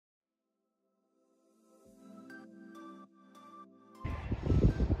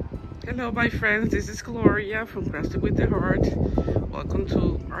Hello my friends, this is Gloria from Crafting with the Heart. Welcome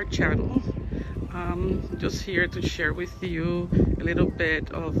to our channel. Just here to share with you a little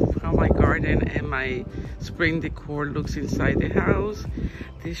bit of how my garden and my spring decor looks inside the house.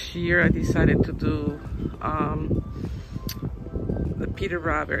 This year I decided to do the Peter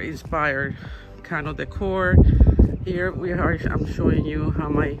Rabbit inspired kind of decor. Here we are, I'm showing you how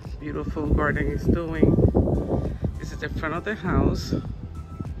my beautiful garden is doing. This is the front of the house.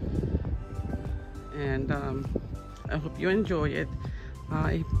 And I hope you enjoy it.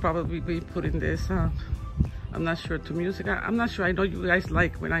 I probably be putting this I'm not sure, to music. I'm not sure. I know you guys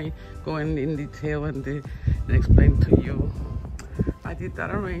like when I go in detail and explain to you. I did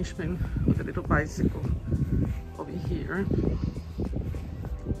that arrangement with a little bicycle over here.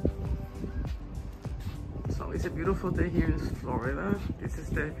 So it's a beautiful day here in Florida. This is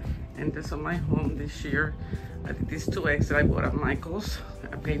the entrance of my home this year. I did these two eggs that I bought at Michael's.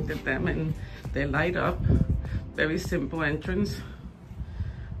 I painted them and they light up. Very simple entrance.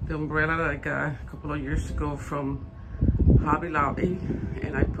 The umbrella that I got a couple of years ago from Hobby Lobby,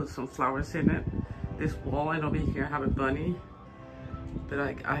 and I put some flowers in it. This wall, and over here I have a bunny that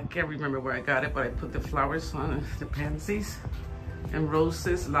I can't remember where I got it, but I put the flowers on it, the pansies and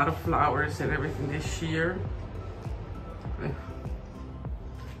roses, a lot of flowers and everything this year.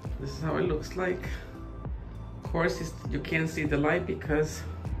 This is how it looks like. Of course, you can't see the light because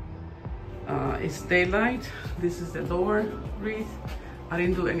it's daylight. This is the lower wreath. I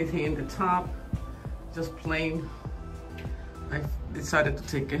didn't do anything in the top, just plain. I decided to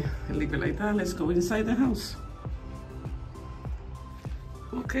take it and leave it like that. Let's go inside the house.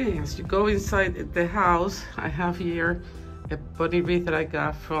 Okay, as you go inside the house, I have here a bunny wreath that I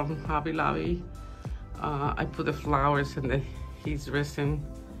got from Hobby Lobby. I put the flowers and he's risen.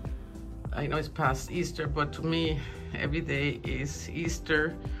 I know it's past Easter, but to me, every day is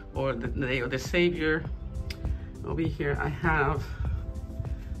Easter or the day of the Savior. Over here, I have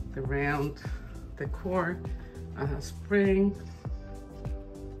the round decor. I have spring,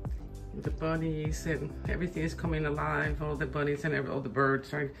 the bunnies, and everything is coming alive. All the bunnies and all the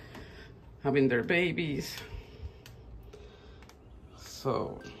birds are having their babies.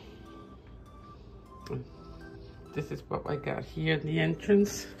 So this is what I got here in the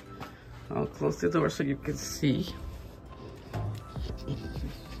entrance. I'll close the door so you can see.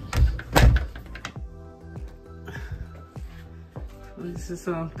 This is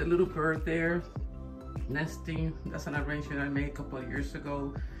the little bird there nesting. That's an arrangement I made a couple of years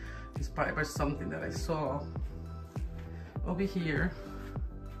ago, inspired by something that I saw. Over here,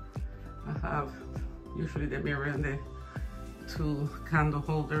 I have usually the mirror and the two candle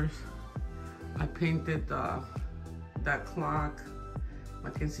holders. I painted that clock,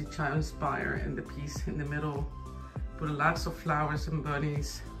 Mackenzie Child inspired, and the piece in the middle. Put lots of flowers and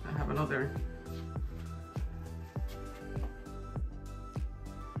bunnies. I have another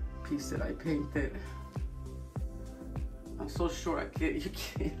piece that I painted. I'm so sure you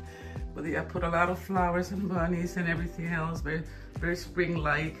can't. But yeah, I put a lot of flowers and bunnies and everything else. Very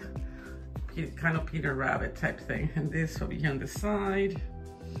spring-like, kind of Peter Rabbit type thing. And this over here on the side.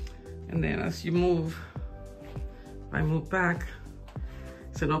 And then as you move, I move back.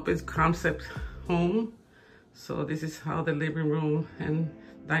 It's an open concept home. So this is how the living room and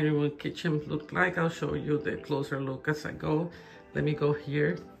dining room, kitchen look like. I'll show you the closer look as I go. Let me go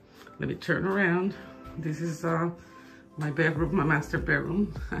here. Let me turn around. This is my bedroom, my master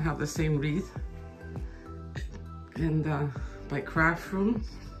bedroom. I have the same wreath. And my craft room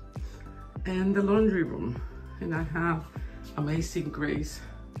and the laundry room. And I have Amazing Grace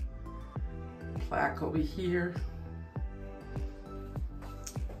plaque over here.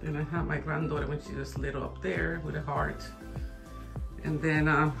 Then I have my granddaughter when she just lit up there with a heart. And then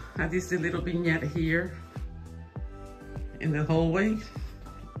I have this little vignette here in the hallway,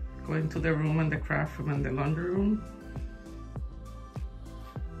 going to the room and the craft room and the laundry room.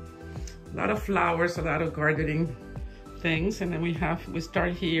 A lot of flowers, a lot of gardening things. And then we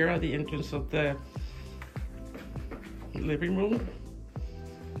start here at the entrance of the living room.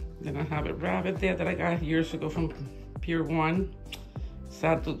 Then I have a rabbit there that I got years ago from Pier 1.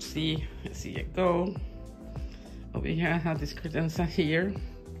 Sad to see it go. Over here I have this credenza here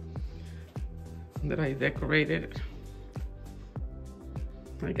that I decorated.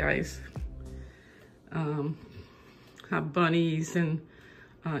 Hi guys. Have bunnies and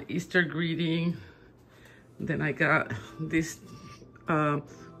Easter greeting. Then I got these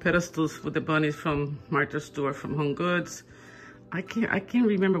pedestals with the bunnies from Martha Stewart from Home Goods. I can't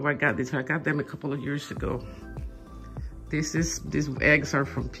remember where I got these. I got them a couple of years ago. These eggs are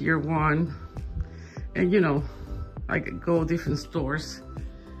from Pier 1. And you know, I go different stores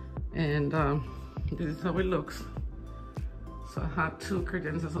And this is how it looks. So I have 2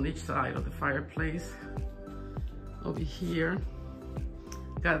 credenzas on each side of the fireplace. Over here,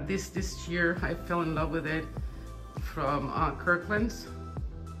 got this year. I fell in love with it from Kirkland's,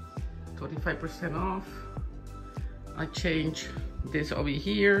 25% off. I changed this over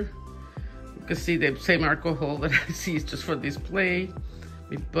here. You can see the same alcohol that I see is just for display,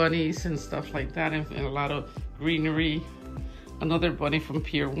 with bunnies and stuff like that, and a lot of greenery. Another bunny from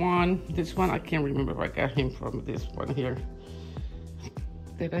Pier 1. This one, I can't remember where I got him from, this one here.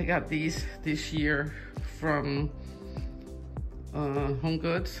 Then I got these this year from Home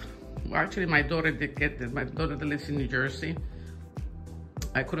Goods. Well, actually, my daughter did get them. My daughter that lives in New Jersey.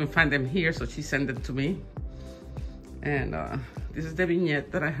 I couldn't find them here, so she sent them to me. And this is the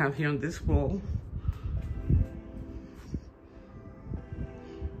vignette that I have here on this wall.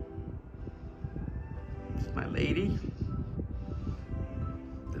 It's my lady.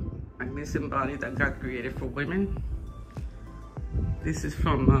 The magnificent body that God created for women. This is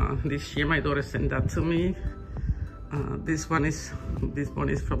from this year. My daughter sent that to me. This one is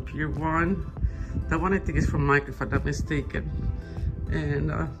from Pier 1. That one I think is from Michael, if I'm not mistaken.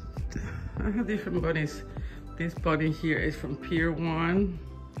 And I have different bunnies. This bunny here is from Pier 1.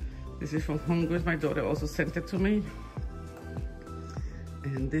 This is from Home Goods. My daughter also sent it to me.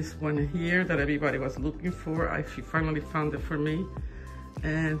 And this one here that everybody was looking for, she finally found it for me.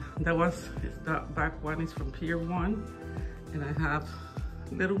 And that back one is from Pier 1. And I have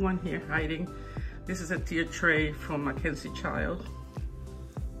a little one here hiding. This is a tier tray from Mackenzie Child.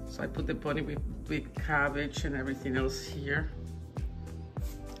 So I put the bunny with cabbage and everything else here.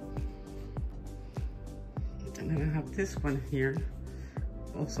 And then I have this one here.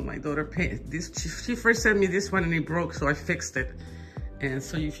 Also, my daughter painted this. She first sent me this one and it broke, so I fixed it. And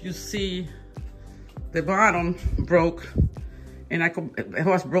so if you see the bottom broke, and it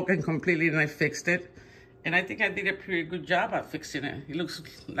was broken completely, and I fixed it. And I think I did a pretty good job at fixing it. It looks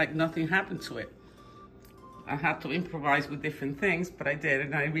like nothing happened to it. I had to improvise with different things, but I did,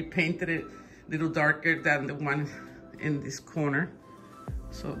 and I repainted it a little darker than the one in this corner.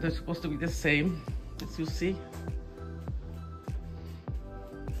 So they're supposed to be the same, as you see.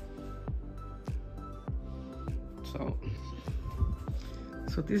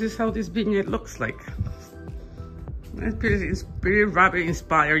 So this is how this vignette looks like. It's pretty rabbit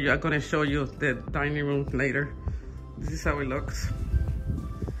inspired. I'm gonna show you the dining room later. This is how it looks.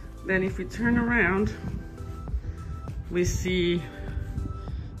 Then if we turn around, we see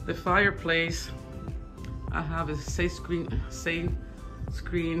the fireplace. I have a safe screen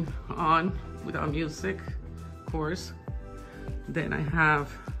on without music, of course. Then I have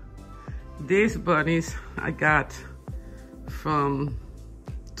these bunnies I got from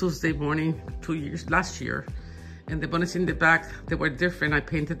Tuesday Morning last year. And the bunnies in the back, they were different. I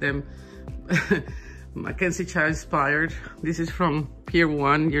painted them Mackenzie Child inspired. This is from Pier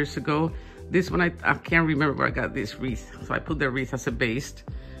 1 years ago. This one, I can't remember where I got this wreath. So I put the wreath as a base.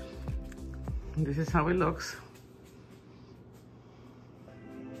 And this is how it looks.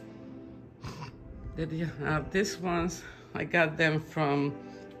 Then you have these ones. I got them from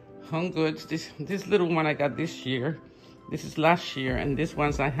Home Goods. This little one I got this year. This is last year. And these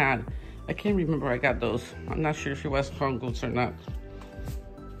ones I can't remember where I got those. I'm not sure if it was Home Goods or not.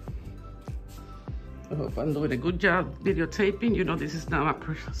 I hope I'm doing a good job videotaping. You know, this is not my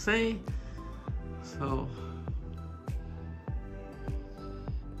per se. So,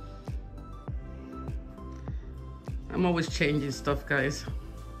 I'm always changing stuff, guys.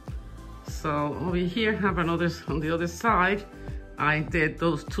 So over here, have another, on the other side, I did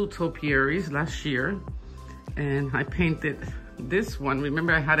those two topiaries last year. And I painted this one.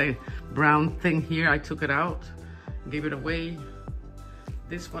 Remember, I had a brown thing here. I took it out, gave it away.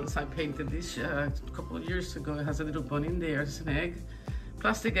 This one I painted this a couple of years ago. It has a little bunny in there. It's an egg,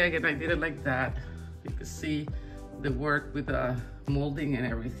 plastic egg, and I did it like that. You can see the work with the molding and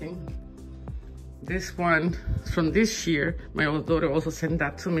everything. This one from this year, my old daughter also sent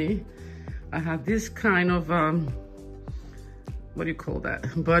that to me. I have this kind of, what do you call that?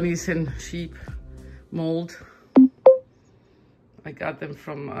 Bunnies and sheep mold. I got them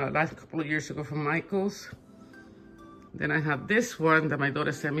from last couple of years ago from Michael's. Then I have this one that my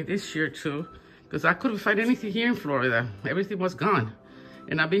daughter sent me this year too, because I couldn't find anything here in Florida. Everything was gone.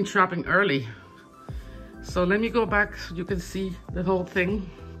 And I've been shopping early. So let me go back so you can see the whole thing.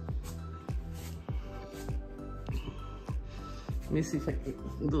 Let me see if I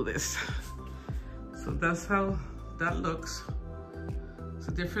can do this. So that's how that looks. It's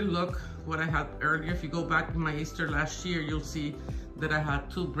a different look what I had earlier. If you go back to my Easter last year, you'll see that I had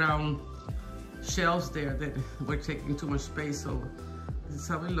two brown shelves there that were taking too much space. So This is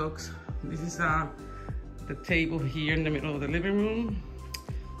how it looks. This is the table here in the middle of the living room.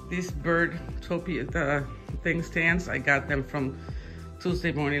 This Birdtopia, the thing stands, I got them from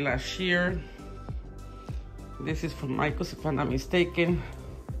Tuesday Morning last year. This is from Michael's, if I'm not mistaken.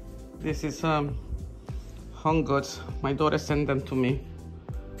 This is Home Goods. My daughter sent them to me,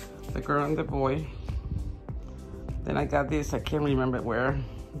 the girl and the boy. Then I got this, I can't remember where.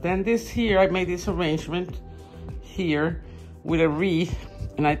 Then this here, I made this arrangement here with a wreath,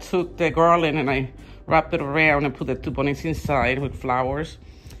 and I took the garland and I wrapped it around and put the 2 bunnies inside with flowers.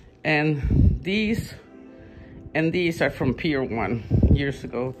 And these are from Pier 1 years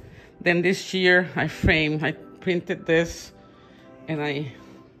ago. Then this year I printed this and I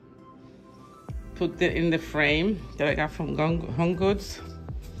put it in the frame that I got from Home Goods.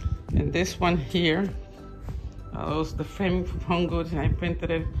 And this one here, was the frame from Home Goods, and I printed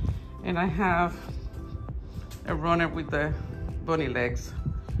it. And I have a runner with the bunny legs.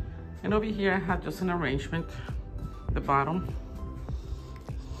 And over here I have just an arrangement, the bottom.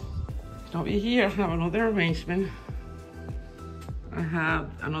 Over here I have another arrangement. I have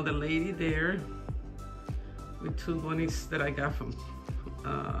another lady there with 2 bunnies that I got from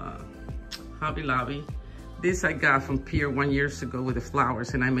Hobby Lobby. This I got from Pier 1 years ago with the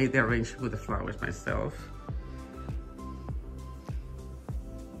flowers, and I made the arrangement with the flowers myself.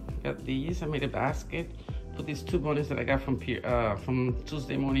 Got these, I made a basket. Put these 2 bunnies that I got from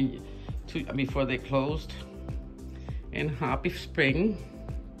Tuesday Morning before they closed. And happy spring,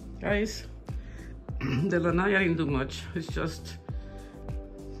 guys. The lanai I didn't do much. It's just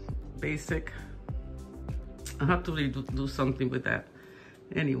basic. I have to really do something with that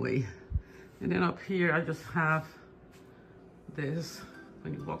anyway. And then up here I just have this.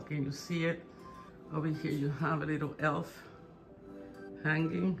 When you walk in you see it. Over here you have a little elf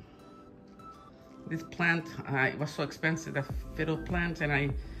hanging. This plant, it was so expensive, the fiddle plant, and I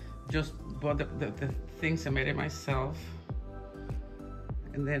just bought the things and made it myself.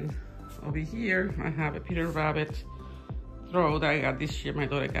 And then over here I have a Peter Rabbit throw that I got this year. My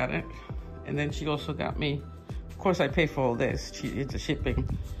daughter got it, and then she also got me, of course I pay for all this, it's the shipping,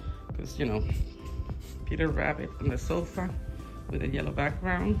 because you know, Peter Rabbit on the sofa with a yellow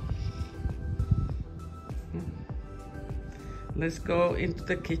background. Let's go into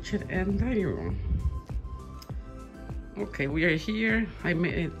the kitchen and dining room. Okay, we are here. I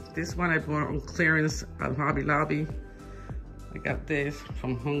made this one I bought on clearance at Hobby Lobby. I got this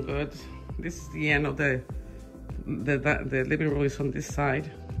from Home Goods. This is the end of the living room is on this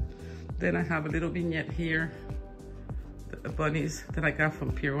side. Then I have a little vignette here, the bunnies that I got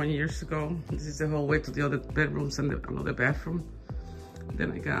from Pier 1 years ago. This is the whole way to the other bedrooms and another bathroom.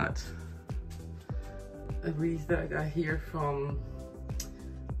 Then I got a wreath that I got here from,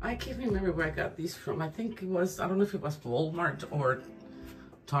 I can't remember where I got these from. I think it was, I don't know if it was Walmart or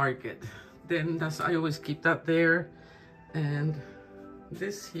Target. Then I always keep that there. And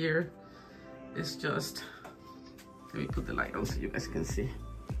this here is just, let me put the light on so you guys can see.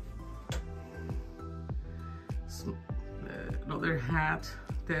 Another hat.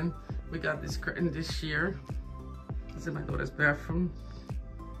 Then we got this curtain this year. This is my daughter's bathroom.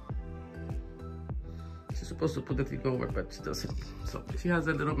 She's supposed to put the thing over, but she doesn't. So she has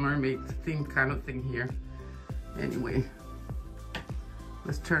a little mermaid theme kind of thing here. Anyway,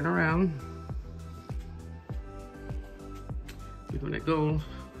 let's turn around. We're gonna go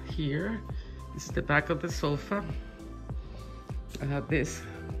here. This is the back of the sofa. I have this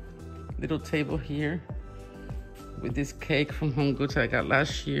little table here with this cake from Home Goods I got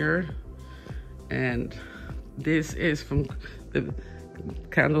last year. And this is from, the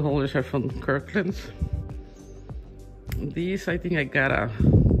candle holders are from Kirkland's. These I think I got a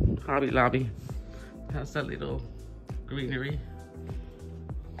Hobby Lobby. It has a little greenery.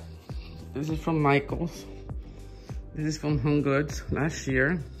 This is from Michael's. This is from Home Goods last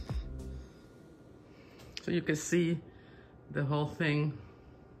year. So you can see the whole thing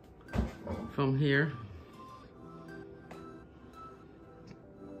from here.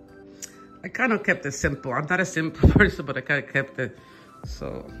 I kind of kept it simple. I'm not a simple person, but I kind of kept it.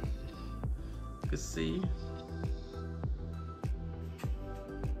 So you can see.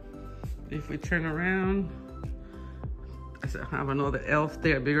 If we turn around, I have another elf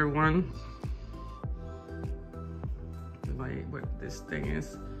there, a bigger one. What this thing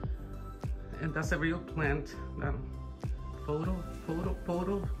is. And that's a real plant.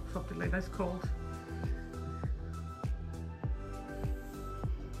 Photo, something like that's called.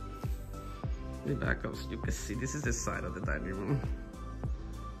 The back up so you can see this is the side of the dining room.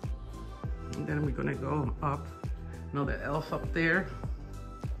 And then we're gonna go up. Another elf up there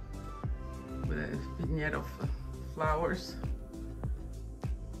with a vignette of flowers.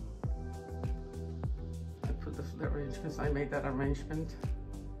 the arrangements. I made that arrangement.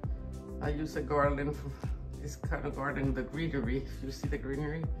 I use a garland from this kind of garden, the greenery. You see the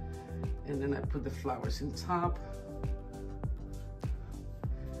greenery? And then I put the flowers in top.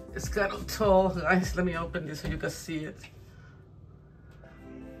 It's kind of tall, guys. Let me open this so you can see it.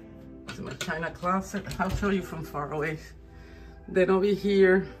 It's my china closet. I'll show you from far away. Then over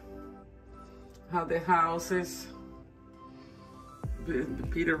here, how the house is. The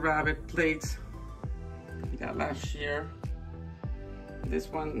Peter Rabbit plates I got last year. This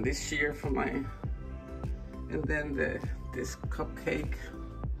one this year for my, and then this cupcake.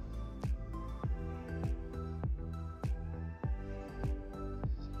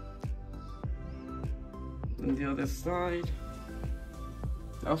 On the other side,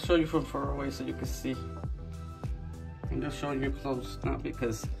 I'll show you from far away so you can see. I'm just showing you close now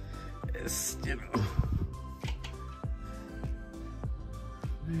because it's, you know.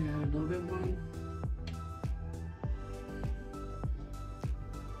 I got another one.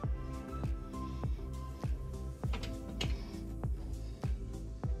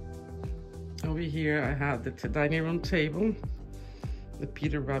 Over here I have the dining room table, the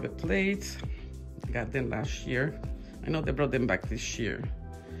Peter Rabbit plates. I got them last year. I know they brought them back this year.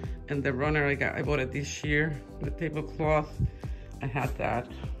 And the runner I bought it this year. The tablecloth, I had that.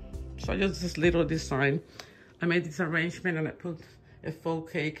 So I just this little design. I made this arrangement and I put a full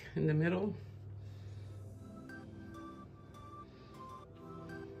cake in the middle.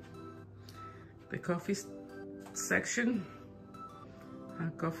 The coffee section.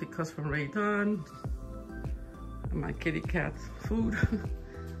 Coffee cups from Ray Dunn. And my kitty cat food.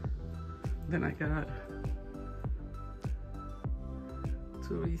 Then I got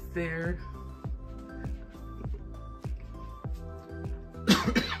two wreaths there.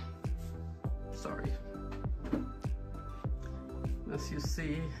 Sorry. As you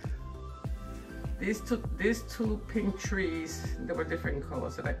see, these two pink trees, they were different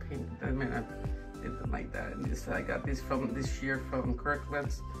colors that I painted. I mean, I did them like that. And this, I got this from this year from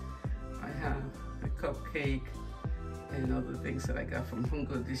Kirkland's. I have a cupcake and other things that I got from Home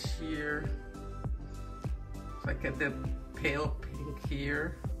Goods this year. So I get the pale pink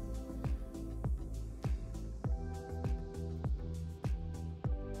here.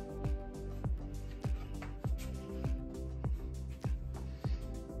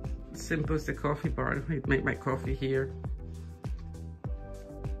 Simple as the coffee bar. I make my coffee here.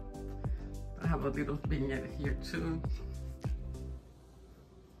 I have a little vignette here too.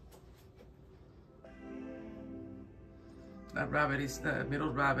 That rabbit is, the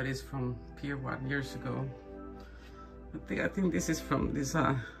middle rabbit is from Pier 1 years ago. I think this is from this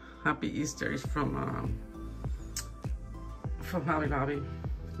Happy Easter is from Hobby Lobby,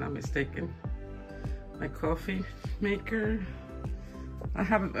 if not mistaken. My coffee maker. I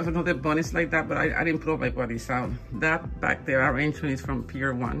have another bunnies like that, but I didn't pull my bunnies out. That back there arrangement is from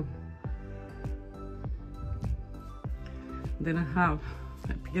Pier 1. Then I have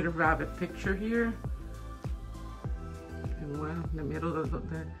a Peter Rabbit picture here. And one in the middle of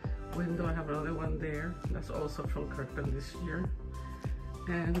the window, I have another one there. That's also from Kirkland this year.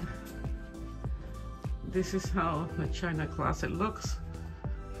 And this is how the china closet looks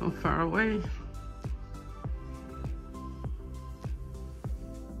from far away.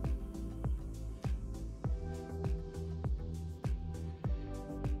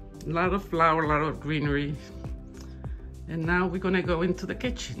 A lot of flower, a lot of greenery. And now we're gonna go into the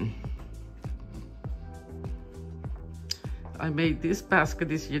kitchen. I made this basket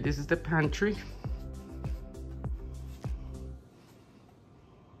this year. This is the pantry.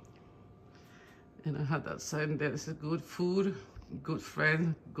 And I had that sign there. This is good food, good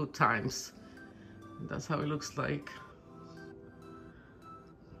friends, good times. And that's how it looks like.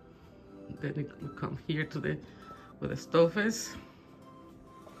 Then you come here to where the stove is.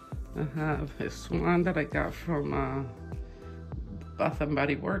 I have a swan that I got from Bath and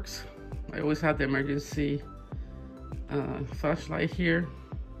Body Works. I always have the emergency flashlight here.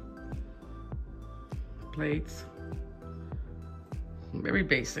 Plates. Very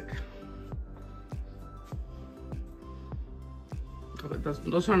basic.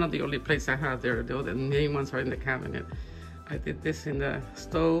 Those are not the only plates I have there. The other main ones are in the cabinet. I did this in the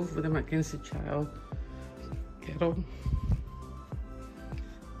stove with a Mackenzie Child kettle.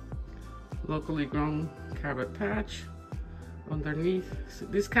 Locally grown carrot patch underneath. So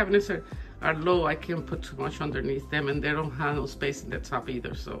these cabinets are low. I can't put too much underneath them, and they don't have no space in the top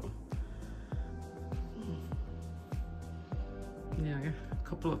either. So yeah, a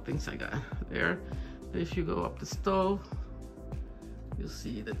couple of things I got there. If you go up the stove, you'll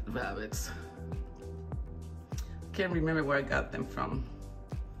see the rabbits. Can't remember where I got them from.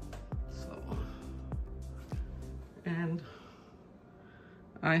 So And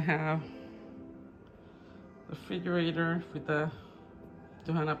I have the refrigerator with the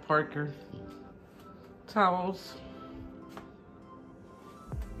Johanna Parker towels.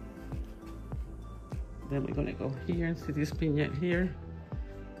 Then we're gonna go here and see this vignette here.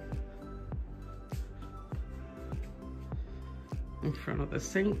 In front of the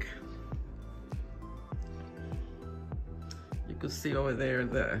sink. You could see over there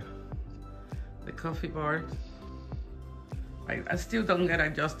the coffee bar. I still don't get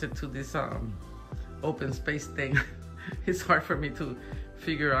adjusted to this open space thing. It's hard for me to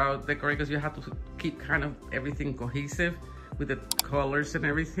figure out decorate because you have to keep kind of everything cohesive with the colors and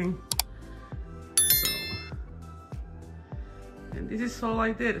everything. So, and this is all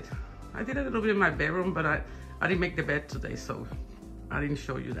I did. I did a little bit in my bedroom, but I didn't make the bed today, so I didn't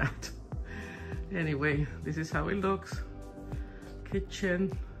show you that. Anyway, this is how it looks.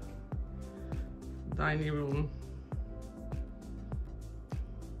 Kitchen, dining room.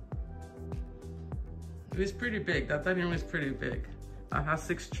 It's pretty big. That dining room is pretty big. I have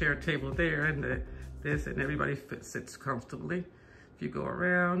 6-chair table there, and this, and everybody sits comfortably. If you go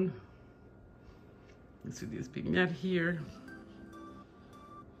around, you see this vignette here,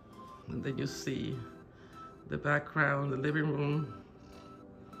 and then you see the background, the living room,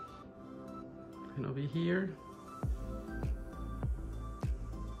 and over here.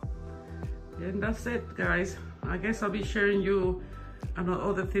 And that's it, guys. I guess I'll be sharing you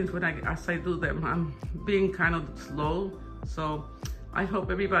other things as I do them. I'm being kind of slow, so I hope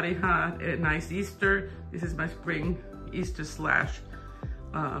everybody had a nice Easter. This is my spring Easter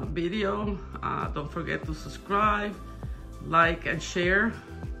 / video. Don't forget to subscribe, like, and share.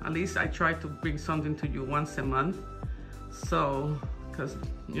 At least I try to bring something to you once a month. So, because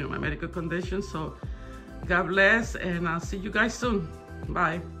you know my medical condition. So, God bless, and I'll see you guys soon.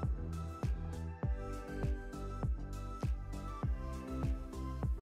 Bye.